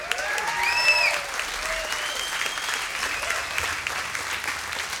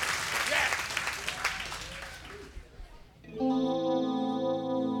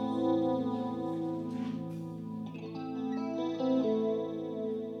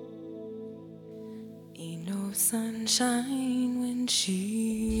sunshine when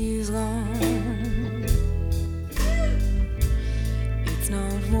she's gone. It's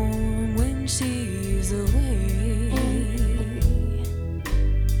not warm when she's away.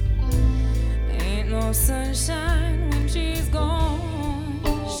 Ain't no sunshine when she's gone.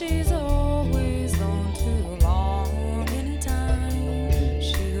 She's always gone too long. Anytime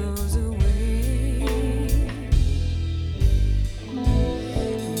she goes away. I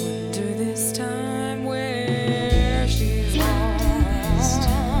wonder this time where she's gone.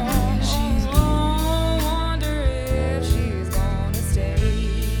 Wonder if she's gonna stay.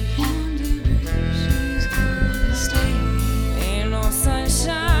 Ain't no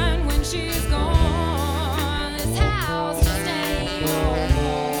sunshine when she's gone. This house just ain't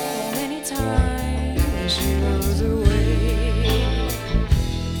home anytime she goes away.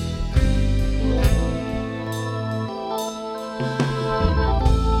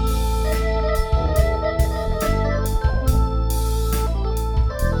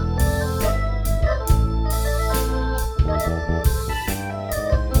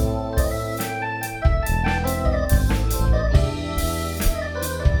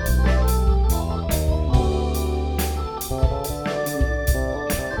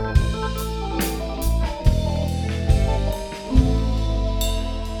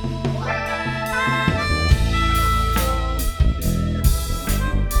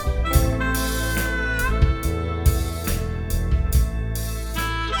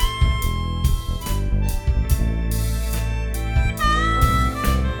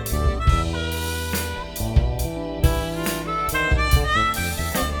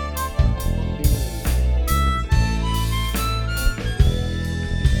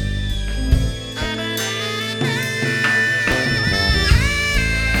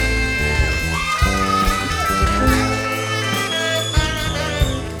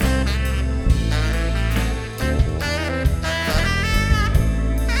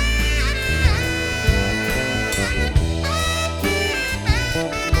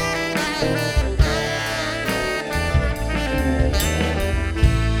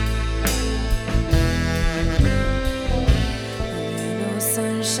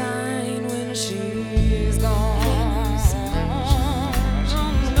 Sunshine when she's gone.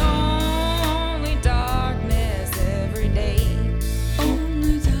 Only darkness every day.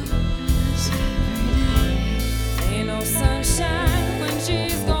 Ain't no sunshine when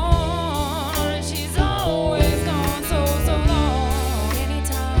she's gone. And she's always gone so long.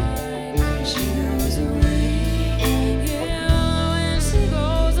 Anytime she goes away. Yeah, when she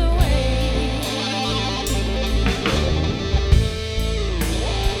goes away.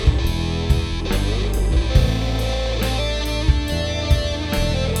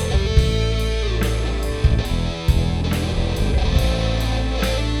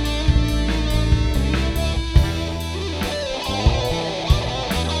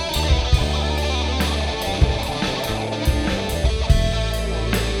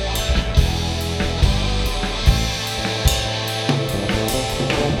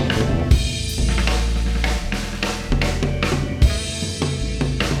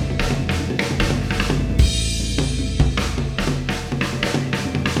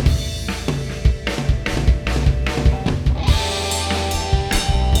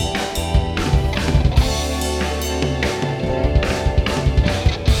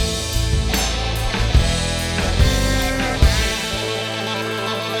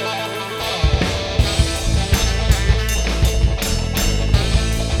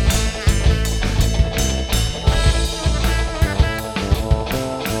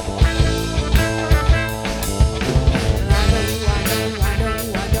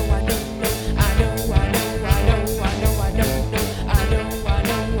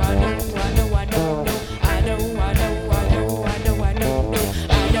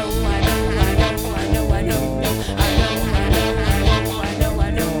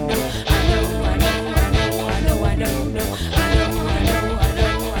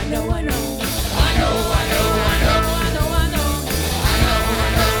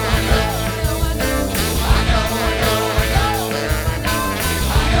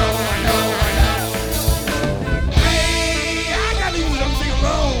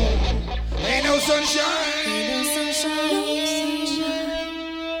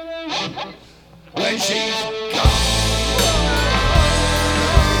 When she's gone,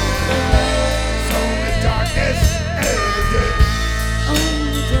 so much darkness every day.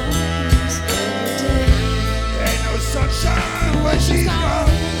 Ain't no sunshine when she's gone.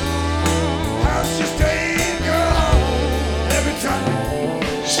 House just ain't her home. Every time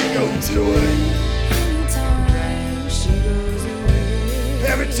she goes away. Anytime she goes away.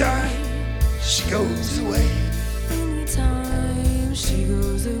 Every time she goes away. Anytime she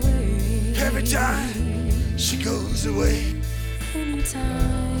goes away. Every time she goes away.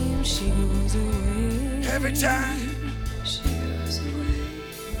 Anytime she goes away. Every time